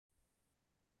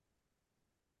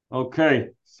Okay,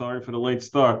 sorry for the late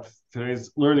start. Today's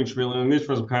learning spiel in English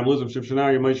was Chaim Luzim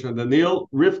Shivshanari Moshe Daniel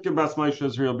Rivka Bas Moshe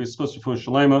Israel B'Schus for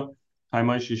Shalema Chaim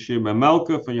Moshe Shir Ben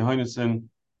Malka for Yehonason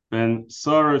Ben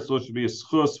Sarah. So it should be a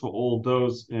schus for all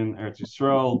those in Eretz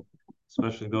Yisrael,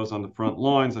 especially those on the front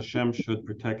lines. Hashem should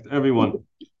protect everyone.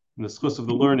 In the schus of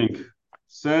the learning,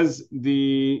 says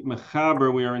the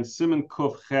Mechaber. We are in Siman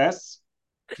Kuf Ches.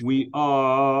 We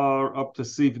are up to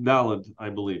Sief Dalad, I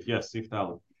believe. Yes, Sief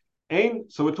Dalad.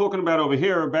 So we're talking about over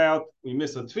here about we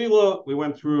miss a tefillah. We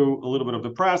went through a little bit of the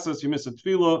process. You miss a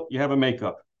tefillah, you have a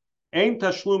makeup. Ein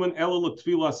tashlumen ela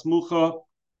tefillah smucha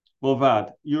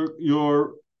bovad.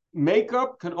 Your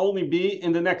makeup can only be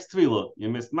in the next tefillah. You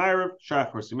missed Ma'ariv,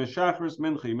 Shachris. You missed Shachris,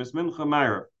 Mincha. You missed Mincha,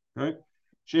 Ma'ariv. Okay.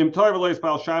 Sheim toy v'lo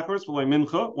yispal Shachris v'lo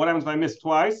Mincha. What happens if I miss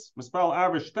twice? Mispal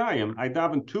Arvis Shtayim. I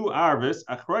daven two Arvis.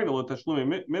 Achroina lo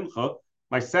tashlumen Mincha.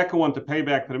 My second one to pay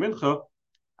back for the Mincha.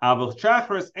 Avil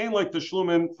Shachris ain't like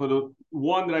Tashlumin for the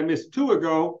one that I missed 2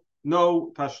 ago.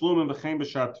 No Tashlumin v'chein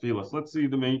b'shat tefillas. Let's see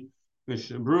the me.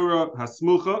 Brura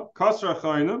hasmucha kasra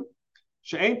chayim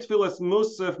she'ain tefillas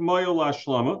musaf moyel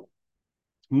la'shlama.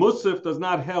 Musaf does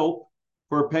not help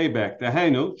for payback.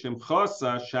 Dehenu shem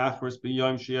chasa Shachris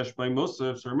b'yom sheyesh by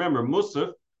musaf. So remember,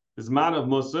 musaf is man of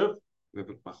musaf. We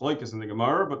have machlokes in the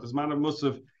Gemara, but this man of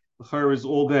musaf is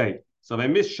all day. So if I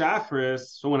miss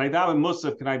Shachris, so when I daven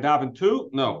Musaf, can I daven 2?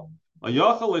 No. I can't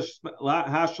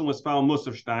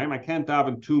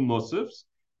daven 2 Musafs,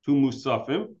 2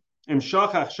 Musafim. I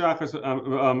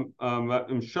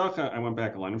went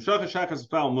back a line.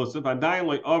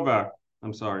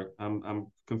 I'm sorry, I'm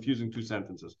confusing 2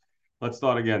 sentences. Let's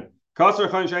start again. What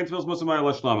does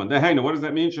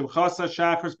that mean?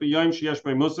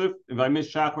 If I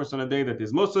miss Shachris on a day that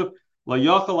is Musaf,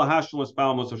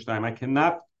 I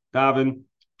cannot daven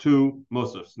 2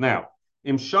 musafs. Now,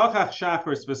 im shachach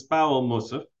shachris v'spal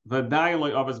musaf v'dayin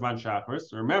loy of zman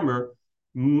shachris. Remember,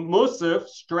 musaf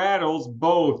straddles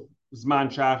both zman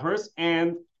shachris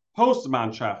and post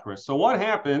zman shachris. So what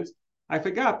happens? I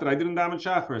forgot that I didn't daven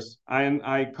shachris.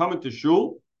 I come into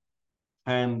shul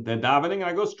and they're davening, and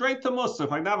I go straight to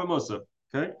musaf. I daven musaf.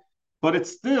 Okay. But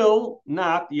it's still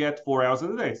not yet 4 hours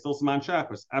in the day. It's still Siman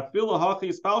Shachris. Afil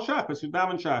hachi spal Shachris, you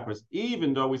daven Shachris.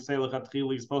 Even though we say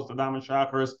lechatchili you're supposed to daven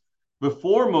Shachris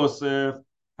before Musaf.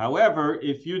 However,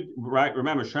 if you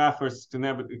remember Shachris can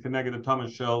negate the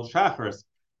Thomas Shel Shachris,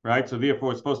 right? So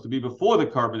therefore, it's supposed to be before the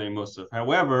Carbonate Musaf.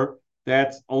 However,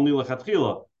 that's only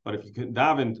lechatchila. But if you can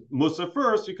daven Musaf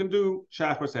first, you can do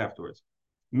Shachris afterwards.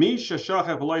 Mi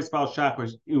shashachach v'lo spal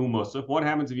Shachris u Musaf. What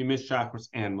happens if you miss Shachris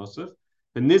and Musaf?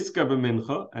 The niska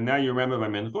b'mincha, and now you remember by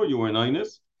mincha, you were in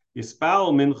Einis.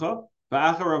 Yispal mincha,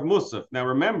 ba'achar of musaf. Now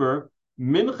remember,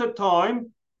 mincha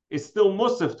time is still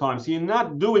musaf time, so you're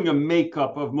not doing a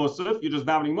makeup of musaf, you're just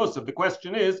davening musaf. The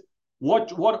question is,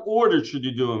 what order should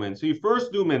you do them in? So you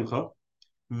first do mincha,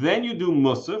 then you do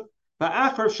musaf,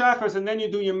 ba'achar of shachris, and then you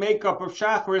do your makeup of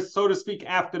shachris, so to speak,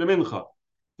 after the mincha.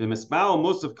 The mispal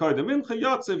musaf koi the mincha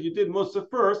yotza. If you did musaf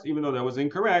first, even though that was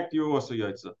incorrect, you're also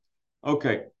yotza.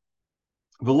 Okay.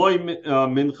 V'loy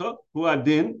mincha hu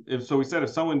adin. So we said if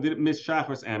someone didn't miss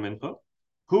shachris and mincha,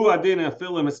 hu adin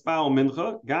afilim espal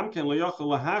mincha gam ken loyachol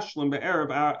lahashlim be'erev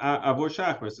avor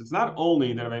shachris. It's not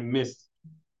only that if I missed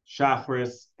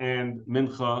shachris and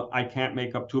mincha, I can't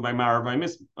make up 2 by ma'ariv. If I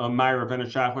miss ma'ariv and a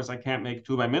shachris, I can't make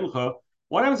 2 by mincha.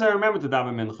 What happens? I remember to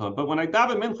daven mincha, but when I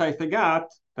daven mincha, I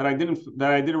forgot that I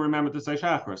didn't remember to say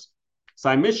shachris. So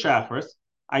I miss shachris.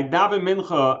 I daven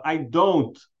mincha. I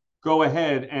don't go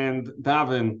ahead and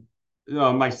daven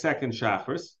my second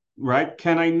shachris, right?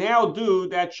 Can I now do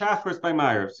that shachris by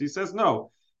Ma'ariv? So he says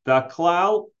no. The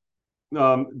klal,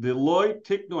 the loy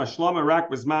tiknu ashlama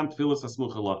rak bezman tefillas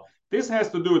asmuchala. This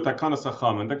has to do with takana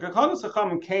sachamim. The takana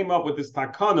sachamim came up with this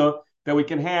takana that we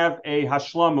can have a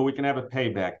hashlama, we can have a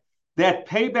payback. That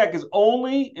payback is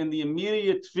only in the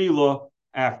immediate tefillah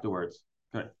afterwards.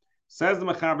 Okay. Says the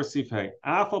Mechaber Sief,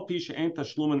 Afal pisha ain't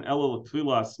tashlumin ela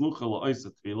l'tefillah smucha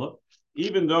la'oisa tefillah.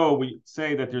 Even though we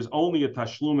say that there's only a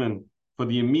tashlumin for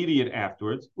the immediate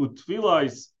afterwards,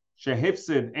 utfilas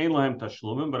shehifsid ein lahem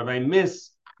tashlumin. But if I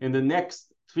miss in the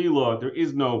next tefillah, there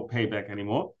is no payback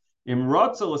anymore.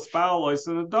 Imratza l'spal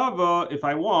loisa nadava. If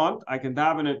I want, I can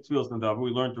daven it tefillas nadava.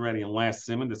 We learned already in last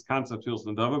Siman this concept of tefillas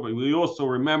nadava, but we also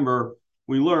remember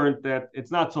we learned that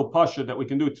it's not so pasha that we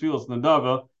can do tefillas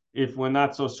nadava if we're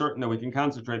not so certain that we can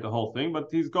concentrate the whole thing. But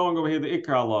he's going over here the ikar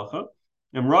halacha.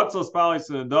 And ratzal spalis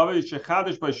dava is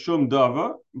shechadish by shum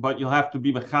dava, but you'll have to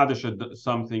be mechadish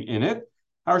something in it.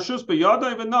 Harshus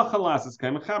b'yada even nachalas is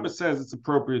came. Mechaber says it's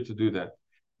appropriate to do that.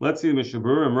 Let's see the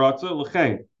mishabur and ratzal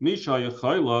l'chein misha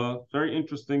yechayla. Very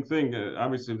interesting thing.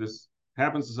 Obviously, this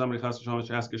happens to somebody chas v'shalom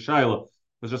to ask a shayla.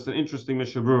 It's just an interesting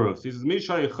mishabura. So he says,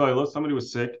 Misha Yechayla, somebody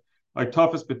was sick. Like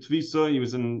Tafas Betvisa, he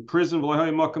was in prison.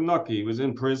 He was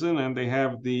in prison, and they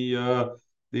have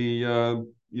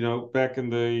back in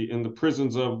the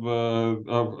prisons of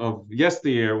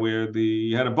yesteryear, where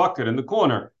you had a bucket in the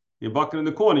corner. Your bucket in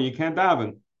the corner, you can't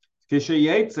daven.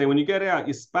 When you get out,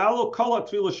 you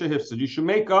should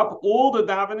make up all the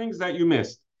davenings that you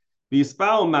missed.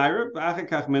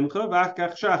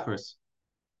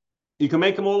 You can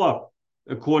make them all up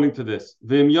according to this.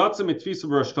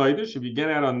 If you get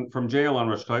out from jail on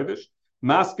Rosh Chodesh,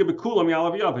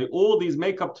 all these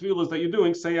make-up tefillas that you're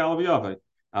doing, say Alav Yavai.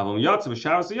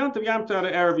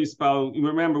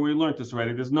 Remember, we learned this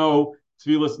already. There's no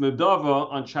tefillas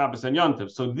nedava on Shabbos and Yantiv.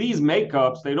 So these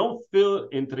makeups, they don't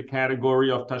fit into the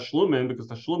category of tashlumin, because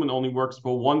tashlumin only works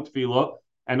for one tefillah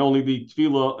and only the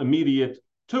tefillah immediate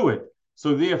to it.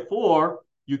 So therefore,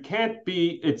 you can't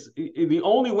be. It's the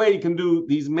only way you can do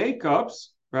these makeups,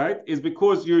 right? Is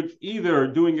because you're either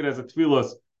doing it as a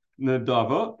tefillas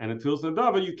nedava, and a tefillas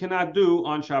nedava you cannot do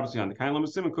on Shabbos Yantiv. Kain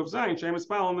l'masimin kuf zayin she'emes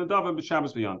pal nedava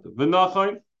b'Shabbos v'Yantiv.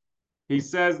 V'nachon. He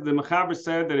says the Mechaber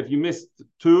said that if you missed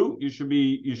two, you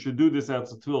should do this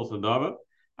as a tefillas nedava.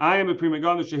 I am a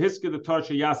primagonu shehiska the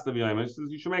tarsha yasta v'yayim. He says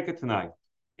you should make it tonight.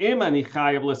 Im ani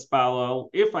chayav l'spalal.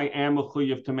 If I am a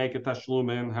chayav to make a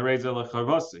tashlumin, hareza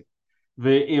lechavasi.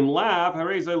 Ve'im lav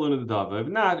hareza l'nedava. If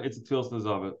not, it's a tefillas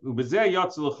nedava. Ubezeh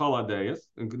yotze l'chol adayas.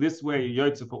 This way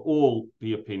yotze for all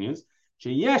the opinions.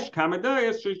 Sheyesh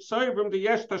kamadayas she'soivrim the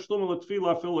yesh tashlumin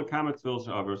l'tefillah fil l'kamat tefillas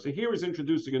shavar. So here he's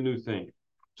introducing a new thing.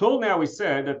 Till now we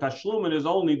said that tashlumin is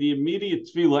only the immediate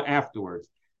tefillah afterwards.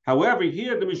 However,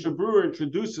 here the Mishnah Berurah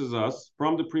introduces us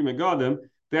from the Pri Megadim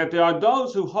that there are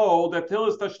those who hold that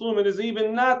Tilas tashlumin is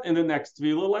even not in the next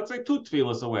tefillah, let's say 2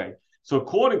 tefillahs away. So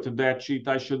according to that sheet,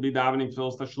 I should be davening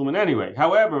Tilas tashlumin anyway.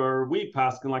 However, we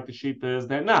paskin like the sheet is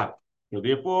that not. So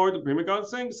therefore, the Pri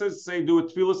Megadim says say do a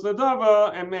tefillas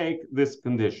nedava and make this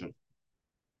condition.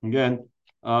 Again,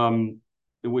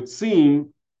 it would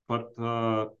seem. But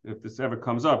if this ever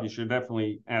comes up, you should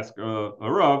definitely ask a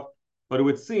Rav. But it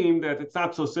would seem that it's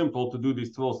not so simple to do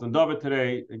these tefillos and davar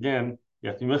today. Again, you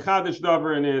have to be mechadish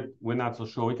davar in it. We're not so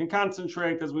sure we can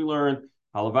concentrate, as we learned.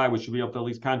 Halavai, we should be able to at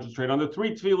least concentrate on the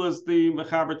 3 tefillas the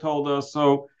Mechaber told us.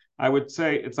 So I would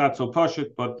say it's not so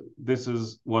pashut, but this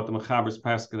is what the Mechaber is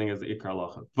paskening as the ikar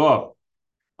lacha. Vav.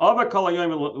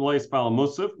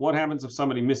 What happens if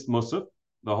somebody missed Musaf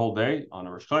the whole day on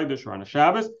a Rosh Chodesh or on a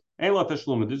Shabbos?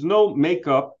 There's no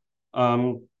makeup for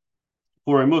a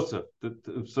musaf.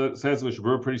 It says which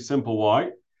are pretty simple.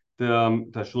 Why? The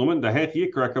tashlumin, the hech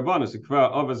yikra kabanis,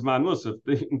 of azman musaf,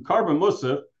 the carbon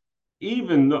musaf,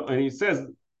 even though, and he says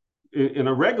in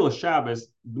a regular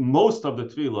Shabbos, most of the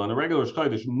tefillah, in a regular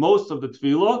Chodesh, most of the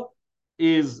tefillah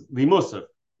is the musaf,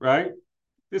 right?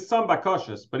 There's some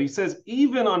bakashas, but he says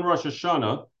even on Rosh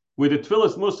Hashanah, where the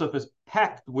tefillas musaf is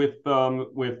packed with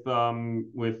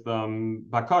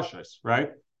bakashas,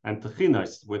 right, and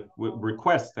techinas with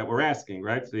requests that we're asking,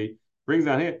 right. So he brings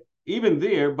down here even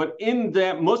there, but in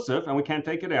that musaf, and we can't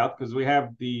take it out because we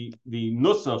have the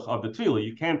nusach of the tefillah.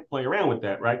 You can't play around with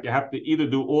that, right? You have to either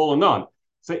do all or none.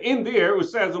 So in there it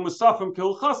says musafim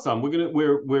kil chasam.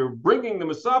 We're bringing the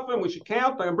musafim. We should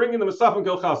count. I'm bringing the musafim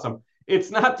kil chasam.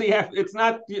 It's not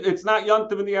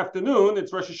Yontiv in the afternoon.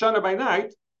 It's Rosh Hashanah by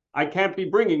night. I can't be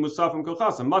bringing Musafim Kol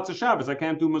Chasam. Matzah Shabbos, I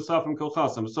can't do Musafim Kol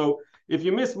Chasam. So if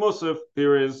you miss Musaf,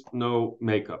 there is no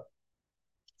makeup.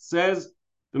 Says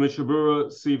the Mishnah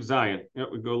Berurah Sief Zion.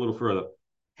 We go a little further.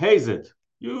 Hazed,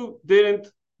 you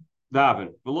didn't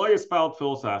daven. V'lo yispal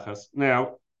tefillas achas.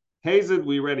 Now, Hazed,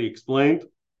 we already explained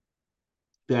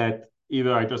that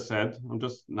either I just said, I'm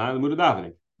just not in the mood of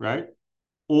davening, right?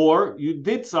 Or you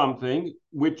did something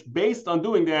which, based on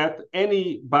doing that,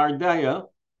 any bardaya,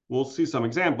 we'll see some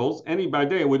examples, any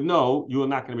bardaya would know you are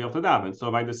not going to be able to daven. So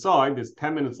if I decide there's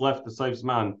 10 minutes left to Sief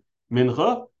Siman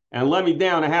mincha, and let me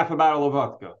down a half a bottle of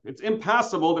vodka, it's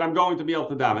impossible that I'm going to be able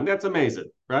to daven. That's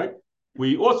amazing, right?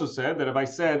 We also said that if I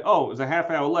said, oh, there's a half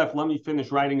hour left, let me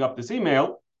finish writing up this email,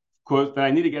 of course, that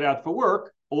I need to get out for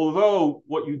work, although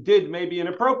what you did may be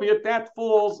inappropriate, that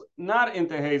falls not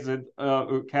into Hazed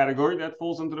category, that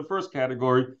falls into the first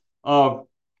category of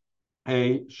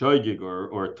a shoygig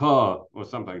or a ta or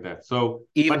something like that. So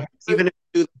even if you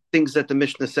do things that the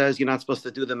Mishnah says you're not supposed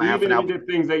to do them half an hour. Even if you did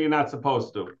things that you're not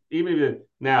supposed to. Even if you,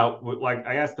 now, like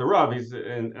I asked the Rav,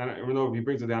 and I don't know if he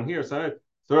brings it down here, so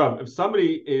Rav, if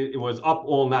somebody was up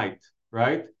all night,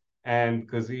 right? And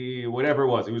because whatever it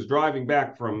was, he was driving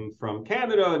back from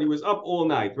Canada and he was up all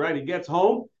night, right? He gets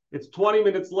home, it's 20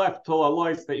 minutes left till a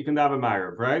lois that you can daven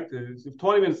Ma'ariv, right? It's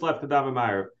 20 minutes left to daven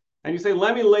Ma'ariv. and you say,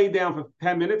 let me lay down for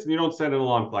 10 minutes, and you don't set an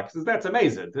alarm clock. He says, that's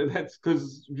amazing. That's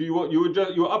because you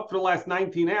were up for the last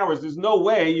 19 hours. There's no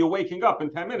way you're waking up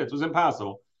in 10 minutes. It was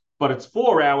impossible. But it's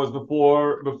 4 hours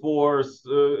before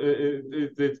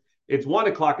it's 1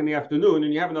 o'clock in the afternoon,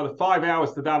 and you have another 5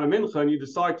 hours to daven mincha, and you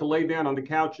decide to lay down on the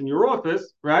couch in your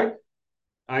office, right?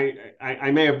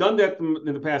 I may have done that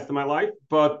in the past in my life,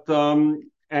 but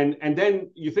and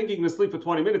then you think you're going to sleep for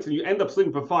 20 minutes and you end up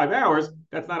sleeping for 5 hours.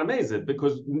 That's not amazing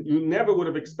because you never would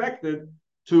have expected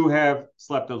to have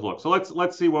slept as long. So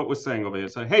let's see what we're saying over here.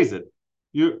 So Hazed,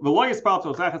 even the next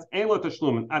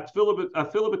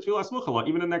tefillah.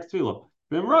 Even the next tefillah.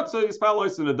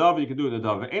 You can do it in the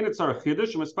dava.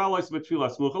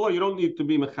 You don't need to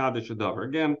be mechadish a davar.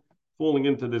 Again, falling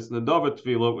into this Nadava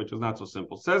Tefillah, which is not so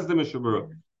simple. Says the Mishabura,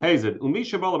 Hazed,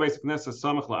 Umisha Bala basic Nessa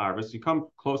Samach La'arvis, you come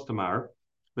close to Mar.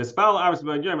 You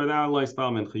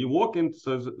walk in,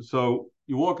 so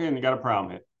you walk in, you got a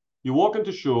problem here. You walk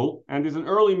into Shul, and there's an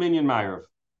early minyan Ma'ariv,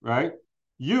 right?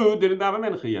 You didn't have a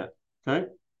mincha yet, okay?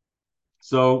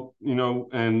 So,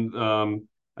 and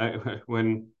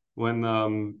when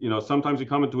sometimes you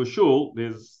come into a Shul,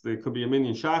 there could be a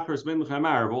minyan Shachar, mincha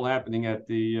Ma'ariv, all happening at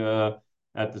the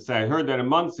say. I heard that in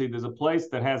Muncie, there's a place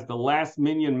that has the last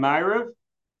minyan Ma'ariv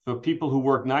for people who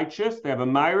work night shifts. They have a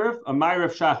Ma'ariv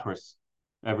Shachris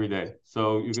every day.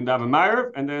 So you can have a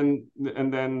Ma'ariv and then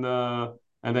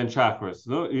Chakras.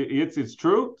 No, it's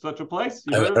true, such a place.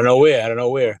 I don't know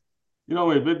where.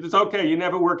 But it's okay. You're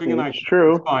never working a night shift.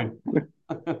 True. It's fine.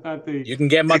 You can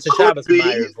get Matzah Shabbos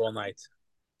Ma'ariv all night.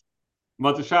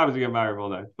 Matzah Shabbos, you get Ma'ariv all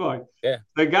night. Fine. Yeah.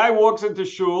 The guy walks into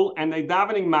shul and they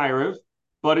davening Ma'ariv,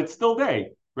 but it's still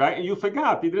day, right? And you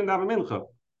forgot you didn't have a mincha.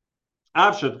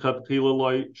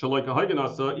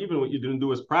 Even what you didn't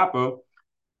do is proper.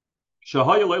 It's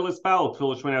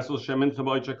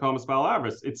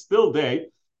still day.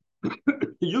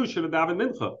 You should have davened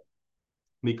mincha.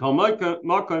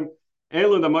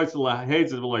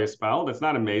 That's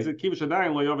not amazing.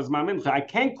 I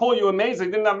can't call you amazing.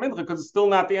 I didn't have mincha because it's still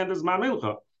not the end of my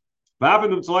mincha.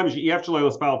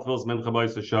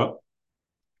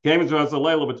 You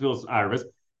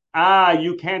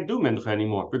can't do mincha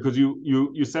anymore because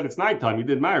you said it's nighttime. You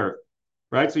did Ma'ariv,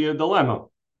 right? So you're a dilemma.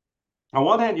 On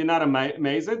one hand, you're not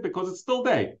amazing because it's still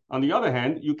day. On the other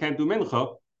hand, you can't do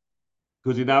mincha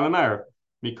because you daven Ma'ariv.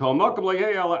 You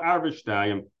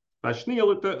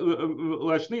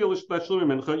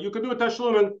could do a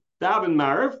tashlumin daven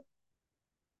Ma'ariv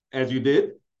as you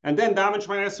did, and then daven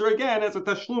Shemona Esrei again as a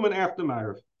tashlumin after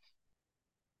Ma'ariv.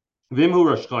 Vimhu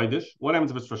Rosh Chodesh. What happens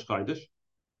if it's Rosh Chodesh?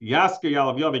 Yasker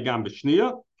Yalav Yavi Gam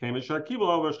B'Shniya came in Sharkiva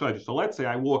al Rosh Chodesh. So let's say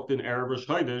I walked in Erev Rosh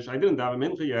Chodesh. I didn't daven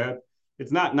mincha yet.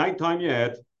 It's not nighttime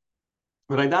yet,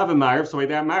 but I daven Ma'ariv. So I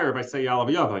daven Ma'ariv. I say Yalav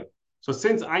Yavi. So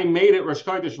since I made it Rosh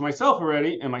Chodesh for myself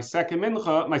already, and my second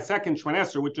mincha, my second Shemona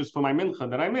Esrei, which is for my mincha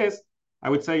that I missed, I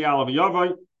would say Yalav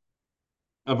Yavi.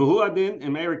 Avuhu Adin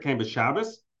and Meir came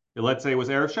B'Shabbos. Let's say it was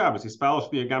Erev Shabbos.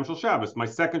 Yispal Shvi Gam Shel Shabbos. My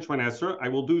second Shemona Esrei, I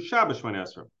will do Shabbos Shemona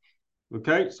Esrei.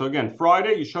 Okay, so again,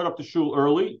 Friday you showed up to shul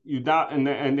early.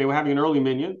 And they were having an early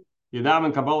minyan. You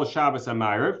daven Kabbalah Shabbos and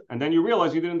Ma'ariv, and then you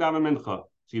realize you didn't daven mincha.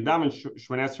 So you daven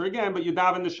Shemona Esrei again, but you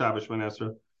daven the Shabbos Shemona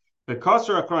Esrei. The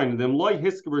Kasser Akrayin them loy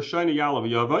hisker Shani Yalav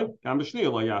Yavai Gam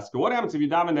B'Shniya loy Yaska. What happens if you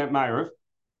daven that Ma'ariv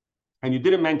and you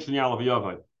didn't mention Yalav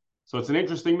Yavai? So it's an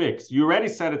interesting mix. You already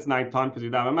said it's nighttime because you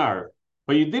daven Ma'ariv,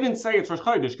 but you didn't say it's Rosh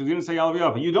Chodesh because you didn't say Yalav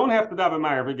Yavai. You don't have to daven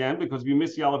Ma'ariv again because if you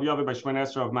miss Yalav Yavai by Shemona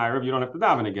Esrei of Ma'ariv, you don't have to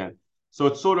daven again. So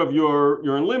it's sort of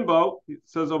you're in limbo. It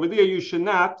says over there you should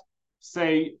not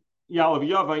say Yalav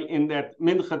Yavai in that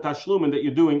mincha tashlumin that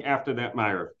you're doing after that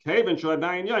Ma'ariv. Kevin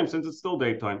Shuladayin Yom, since it's still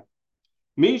daytime.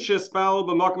 Misha Spal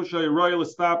b'makom shay royal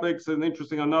estapik is an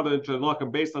interesting another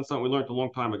halacha based on something we learned a long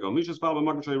time ago. Misha Spal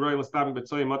b'makom shay royal estapik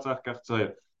b'tzoyim matzach kach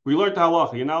tzoyim. We learned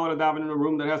halacha. You're not allowed to daven in a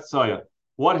room that has tzoyah.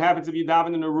 What happens if you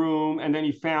daven in a room and then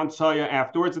you found tzoyah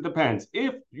afterwards? It depends.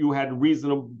 If you had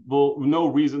no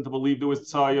reason to believe there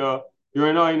was tzoyah, you're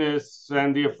an oinus,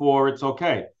 and therefore it's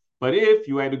okay. But if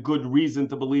you had a good reason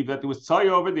to believe that there was tzoyah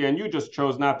over there and you just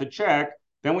chose not to check,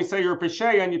 then we say you're a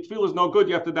pesheya and your tefillah is no good,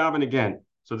 you have to daven again.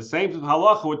 So the same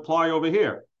halacha would apply over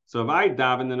here. So if I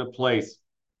daven in a place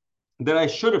that I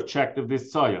should have checked if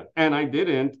this tzoyah, and I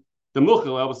didn't, the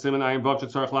muchel el b'siman ayin vav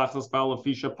shetzarech lachzas ba'al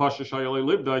fisha pasha shayolei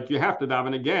livda, you have to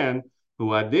daven again.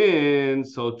 Huadin,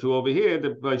 so to over here, the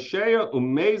pesheya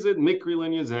umezid mikri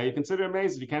linyazeh, you consider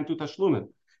amazed, you can't do tashlumin.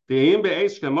 Very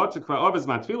interesting.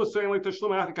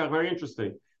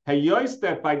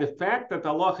 That by the fact that the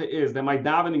halacha is that my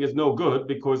davening is no good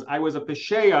because I was a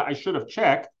pesheya, I should have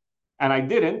checked, and I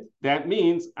didn't. That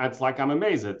means it's like I'm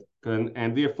amazed,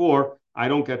 and therefore I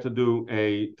don't get to do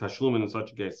a tashlumin in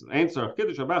such a case. Answer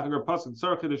Kiddush Abachar Pasuk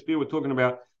Tzar Kiddush. We're talking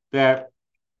about that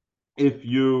if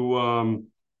you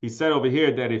he said over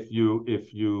here that if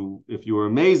you were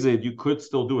amazed, you could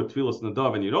still do a tefillas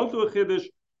nadav and you don't do a chiddush.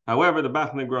 However, the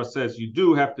Bach Negra says you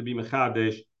do have to be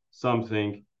mechadesh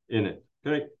something in it.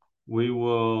 Okay, we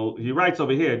will. He writes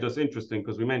over here, just interesting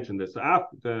because we mentioned this. So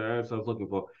after, that's what I was looking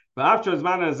for. But after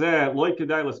Zman loy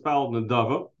kedai l'spal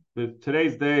nadava.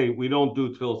 Today's day we don't do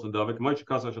tefillas nadav. K'moish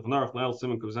kasach shachnarach leil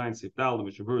siman kavzayin siftal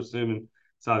l'mishavur siman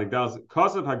tzadik dal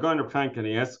kasav hagon Reb Chaim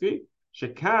Kanievsky.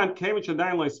 Shekan came in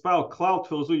Shadaim Spal Cloud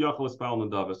Filzu Yachal Spal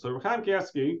Nadava. So Reb Chaim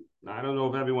Kanievsky, I don't know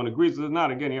if everyone agrees with it or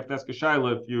not. Again, you have to ask a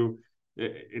Shaila if you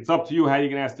it's up to you how you're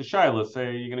gonna ask the Shaila.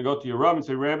 Say you're gonna go to your Rav and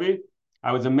say, Rebbe,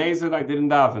 I was amazed that I didn't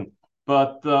daven.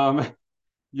 But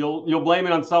you'll blame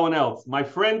it on someone else. My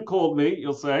friend called me,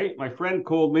 you'll say, my friend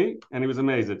called me and he was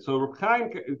amazed. So Reb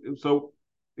Chaim, so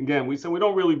again, we said we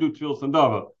don't really do Tfilas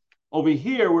Nadava. Over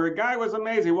here, where a guy was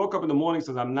amazing, he woke up in the morning,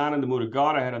 says, I'm not in the mood of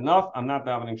God, I had enough, I'm not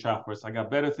davening Shacharis. I got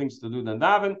better things to do than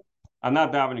daven, I'm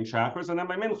not davening Shacharis. And then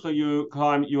by Mincha,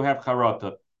 you have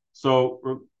Charata.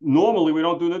 So normally we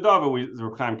don't do Nadava,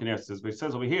 Reb Chaim Kanievsky says, but he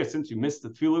says over here, since you missed the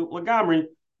Tefillah Lagamri,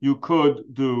 you could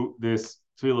do this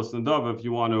Tefillah Nadava if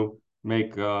you want to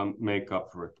make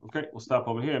up for it. Okay, we'll stop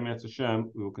over here. Mitzvah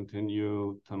Hashem, we will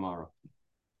continue tomorrow.